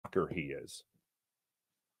blocker he is.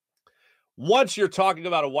 Once you're talking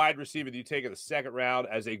about a wide receiver that you take in the second round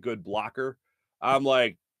as a good blocker, I'm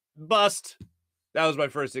like, bust. That was my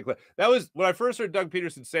first thing. That was when I first heard Doug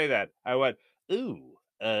Peterson say that. I went, ooh,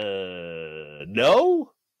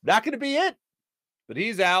 no, not going to be it. But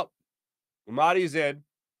he's out. Amadi's in.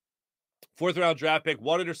 4th round draft pick,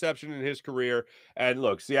 1 interception in his career. And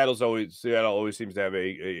look, Seattle always seems to have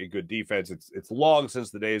a good defense. It's long since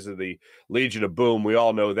the days of the Legion of Boom. We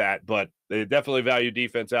all know that, but they definitely value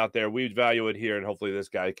defense out there. We value it here, and hopefully this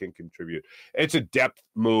guy can contribute. It's a depth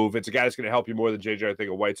move. It's a guy that's going to help you more than JJ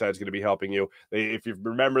Arcega Whiteside is going to be helping you. If you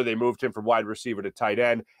remember, they moved him from wide receiver to tight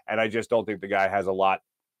end, and I just don't think the guy has a lot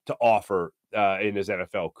to offer in his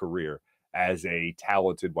NFL career as a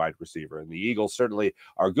talented wide receiver. And the Eagles certainly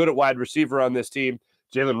are good at wide receiver on this team.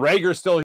 Jalen Reagor still